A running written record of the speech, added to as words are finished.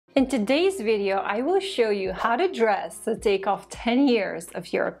In today's video, I will show you how to dress to take off 10 years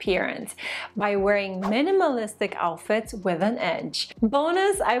of your appearance by wearing minimalistic outfits with an edge.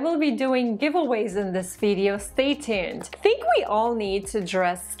 Bonus, I will be doing giveaways in this video, stay tuned. I think we all need to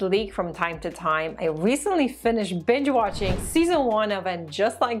dress sleek from time to time. I recently finished binge watching season 1 of And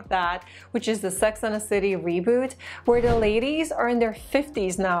Just Like That, which is the Sex and the City reboot, where the ladies are in their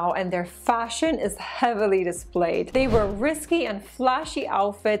 50s now and their fashion is heavily displayed. They wear risky and flashy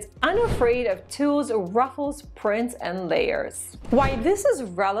outfits, unafraid of tools, ruffles, prints, and layers. Why this is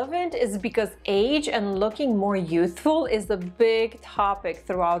relevant is because age and looking more youthful is the big topic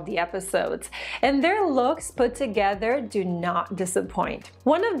throughout the episodes, and their looks put together do not disappoint.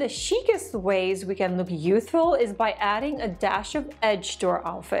 One of the chicest ways we can look youthful is by adding a dash of edge to our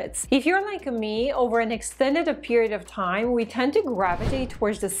outfits. If you're like me, over an extended period of time, we tend to gravitate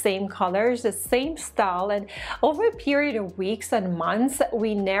towards the same colors, the same style, and over a period of weeks and months,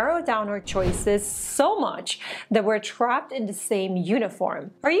 we narrow down our choices so much that we're trapped in the same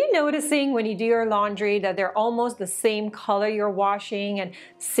uniform. Are you noticing when you do your laundry that they're almost the same color you're washing and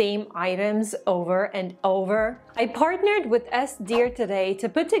same items over and over? I partnered with S.DEER today to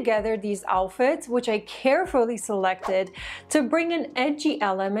put together these outfits, which I carefully selected to bring an edgy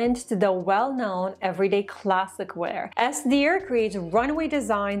element to the well-known everyday classic wear. S.DEER creates runway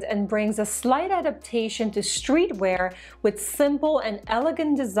designs and brings a slight adaptation to streetwear with simple and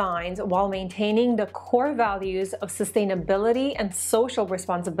elegant designs while maintaining the core values of sustainability and social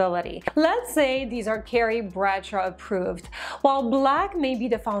responsibility. Let's say these are Carrie Bradshaw approved. While black may be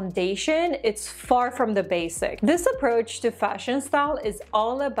the foundation, it's far from the basic. This approach to fashion style is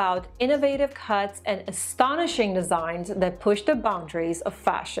all about innovative cuts and astonishing designs that push the boundaries of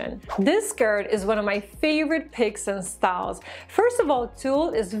fashion. This skirt is one of my favorite picks and styles. First of all,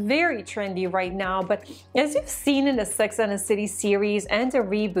 tulle is very trendy right now, but as you've seen in the Sex and the City series and the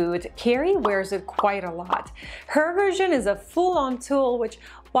reboot, Carrie wears it quite a lot. Her version is a full-on tulle, which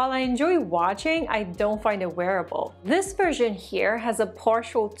while I enjoy watching, I don't find it wearable. This version here has a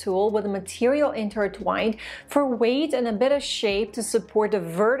partial tulle with the material intertwined for weight and a bit of shape to support the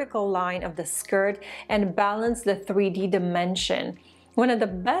vertical line of the skirt and balance the 3D dimension. One of the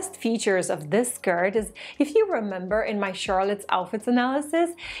best features of this skirt is, if you remember in my Charlotte's outfits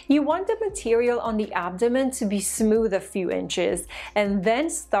analysis, you want the material on the abdomen to be smooth a few inches and then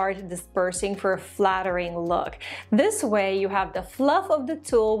start dispersing for a flattering look. This way you have the fluff of the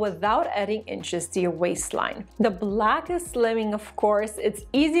tulle without adding inches to your waistline. The black is slimming, of course. It's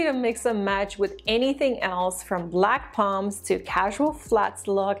easy to mix and match with anything else, from black palms to casual flats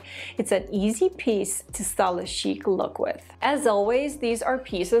look. It's an easy piece to style a chic look with. As always, these are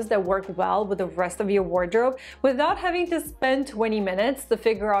pieces that work well with the rest of your wardrobe without having to spend 20 minutes to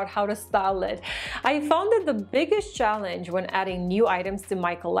figure out how to style it. I found it the biggest challenge when adding new items to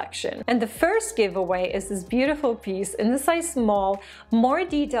my collection. And the first giveaway is this beautiful piece in the size small. More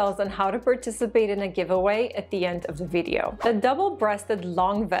details on how to participate in a giveaway at the end of the video. The double-breasted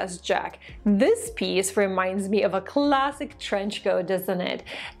long vest jack. This piece reminds me of a classic trench coat, doesn't it?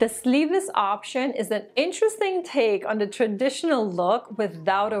 The sleeveless option is an interesting take on the traditional look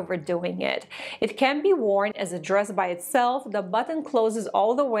without overdoing it. It can be worn as a dress by itself. The button closes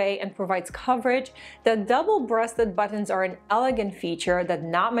all the way and provides coverage. The double-breasted buttons are an elegant feature that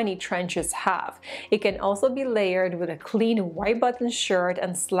not many trenches have. It can also be layered with a clean white button shirt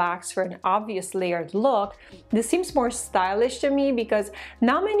and slacks for an obvious layered look. This seems more stylish to me because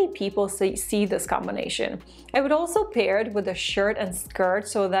not many people see this combination. I would also pair it with a shirt and skirt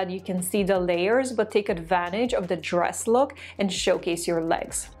so that you can see the layers but take advantage of the dress look and showcase your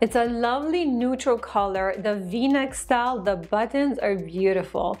legs. It's a lovely neutral color, the V-neck style. The buttons are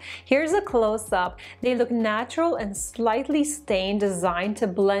beautiful. Here's a close-up. They look natural and slightly stained, designed to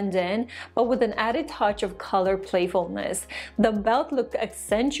blend in, but with an added touch of color playfulness. The belt look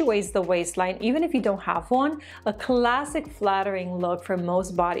accentuates the waistline even if you don't have one, a classic flattering look for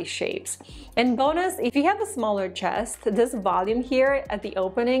most body shapes. And bonus, if you have a smaller chest, this volume here at the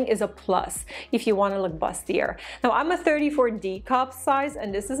opening is a plus if you want to look bustier. Now I'm a 34D cup size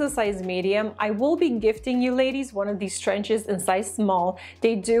and this is a size medium. I will be gifting you ladies one of these trenches in size small.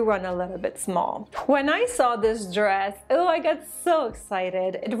 They do run a little bit small. When I saw this dress, oh, I got so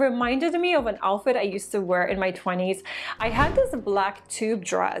excited. It reminded me of an outfit I used to wear in my 20s. I had this black tube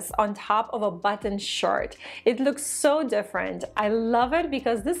dress on top of a button shirt. It looks so different. I love it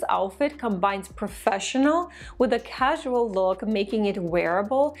because this outfit combines professional with a casual look, making it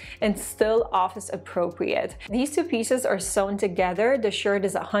wearable and still office appropriate. These two pieces are sewn together together. The shirt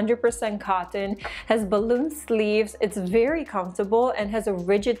is 100% cotton, has balloon sleeves, it's very comfortable, and has a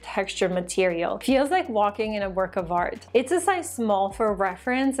rigid texture material. Feels like walking in a work of art. It's a size small for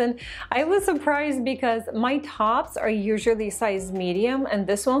reference, and I was surprised because my tops are usually size medium, and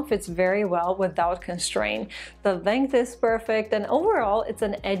this one fits very well without constraint. The length is perfect, and overall it's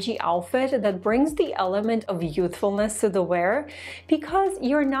an edgy outfit that brings the element of youthfulness to the wearer because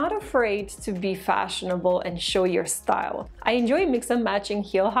you're not afraid to be fashionable and show your style. I enjoy mix and matching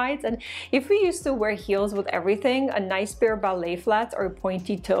heel heights, and if we used to wear heels with everything, a nice pair of ballet flats or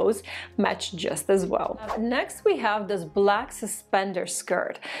pointy toes match just as well. Next we have this black suspender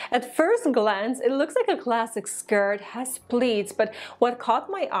skirt. At first glance it looks like a classic skirt, has pleats, but what caught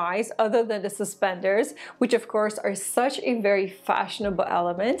my eyes, other than the suspenders, which of course are such a very fashionable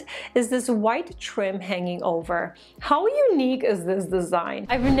element, is this white trim hanging over. How unique is this design?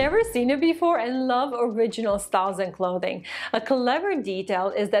 I've never seen it before and love original styles and clothing. A clever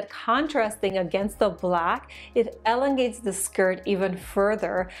detail is that contrasting against the black, it elongates the skirt even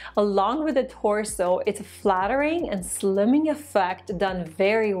further. Along with the torso, it's a flattering and slimming effect done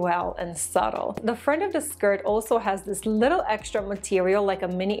very well and subtle. The front of the skirt also has this little extra material like a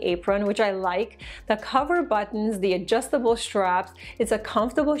mini apron, which I like. The cover buttons, the adjustable straps, it's a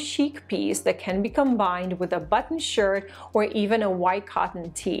comfortable chic piece that can be combined with a button shirt or even a white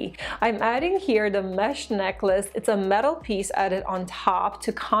cotton tee. I'm adding here the mesh necklace. It's a metal piece added on top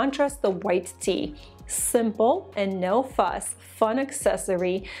to contrast the white tee. Simple and no fuss, fun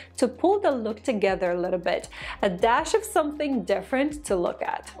accessory to pull the look together a little bit. A dash of something different to look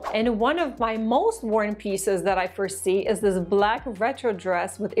at. And one of my most worn pieces that I foresee is this black retro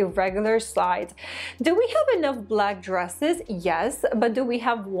dress with irregular sides. Do we have enough black dresses? Yes, but do we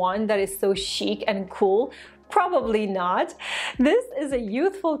have one that is so chic and cool? Probably not. This is a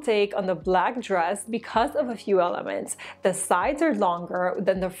youthful take on the black dress because of a few elements. The sides are longer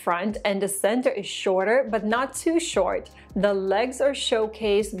than the front and the center is shorter but not too short. The legs are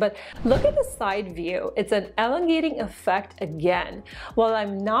showcased, but look at the side view. It's an elongating effect again. While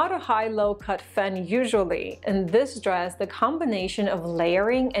I'm not a high-low cut fan usually, in this dress, the combination of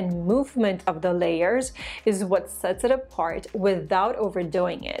layering and movement of the layers is what sets it apart without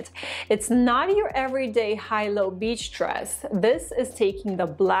overdoing it. It's not your everyday high-low beach dress. This is taking the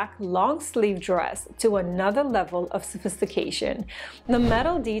black long sleeve dress to another level of sophistication. The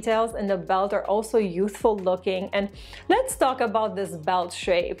metal details in the belt are also youthful looking, and let's talk about this belt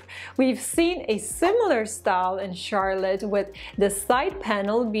shape. We've seen a similar style in Charlotte with the side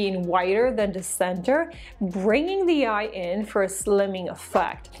panel being wider than the center, bringing the eye in for a slimming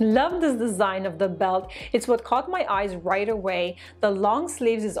effect. Love this design of the belt. It's what caught my eyes right away. The long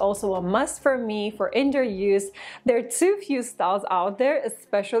sleeves is also a must for me for indoor use. There are too few styles out there,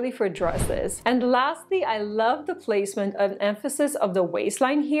 especially for dresses. And lastly, I love the placement and emphasis of the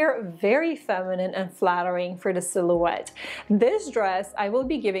waistline here. Very feminine and flattering for the silhouette. This dress I will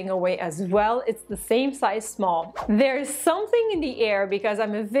be giving away as well. It's the same size small. There's something in the air because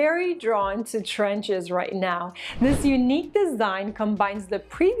I'm very drawn to trenches right now. This unique design combines the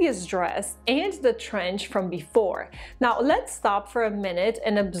previous dress and the trench from before. Now let's stop for a minute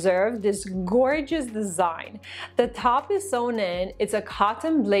and observe this gorgeous design. The top is sewn in. It's a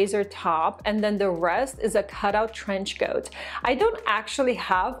cotton blazer top, and then the rest is a cutout trench coat. I don't actually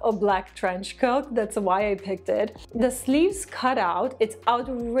have a black trench coat, that's why I picked it. The sleeves cut out. It's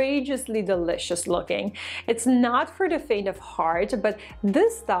outrageously delicious looking. It's not for the faint of heart, but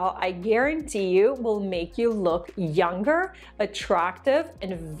this style I guarantee you will make you look younger, attractive,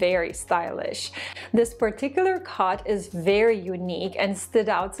 and very stylish. This particular cut is very unique and stood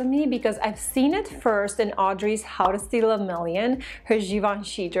out to me because I've seen it first in Audrey's How to Steal a Million, her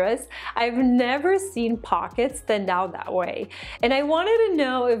Givenchy dress. I've never seen pockets stand out that way, and I wanted to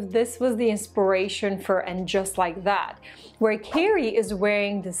know if this was the inspiration for And Just Like That, where Carrie is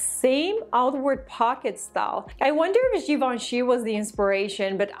wearing the same outward pocket style. I wonder if Givenchy was the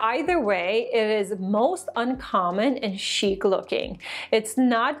inspiration, but either way, it is most uncommon and chic looking. It's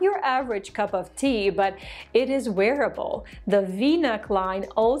not your average cup of tea, but it is wearable. The V neckline,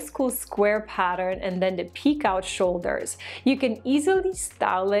 old school square pattern, and then the peek out shoulders. You can easily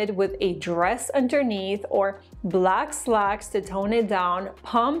style it with a dress underneath or black slacks to tone it down,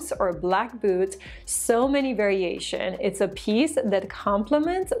 pumps or black boots. So many variation. It's a piece that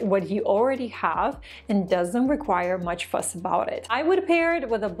complements what you already have and doesn't require much fuss about it. I would pair it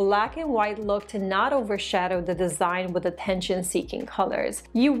with a black and white look to not overshadow the design with attention-seeking colors.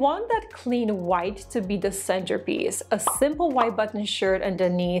 You want that clean white to be the centerpiece, a simple white button shirt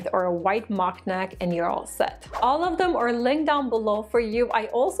underneath or a white mock neck and you're all set. All of them are linked down below for you. I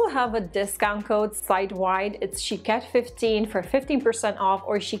also have a discount code site-wide. It's Chicquette15 for 15% off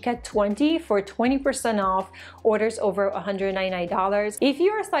or Chicquette20 for 20% off orders over $199. If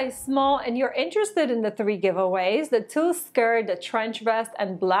you're a size small and you're interested in the 3 giveaways, the Tulle Skirt, the trench vest,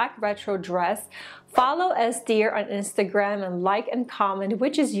 and black retro dress, follow S.DEER on Instagram and like and comment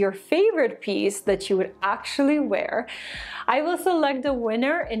which is your favorite piece that you would actually wear. I will select the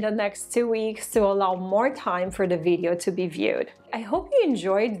winner in the next 2 weeks to allow more time for the video to be viewed. I hope you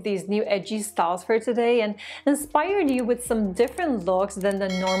enjoyed these new edgy styles for today and inspired you with some different looks than the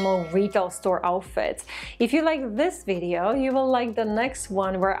normal retail store outfits. If you like this video, you will like the next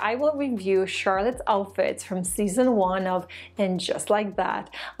one where I will review Charlotte's outfits from season 1 of And Just Like That.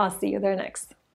 I'll see you there next.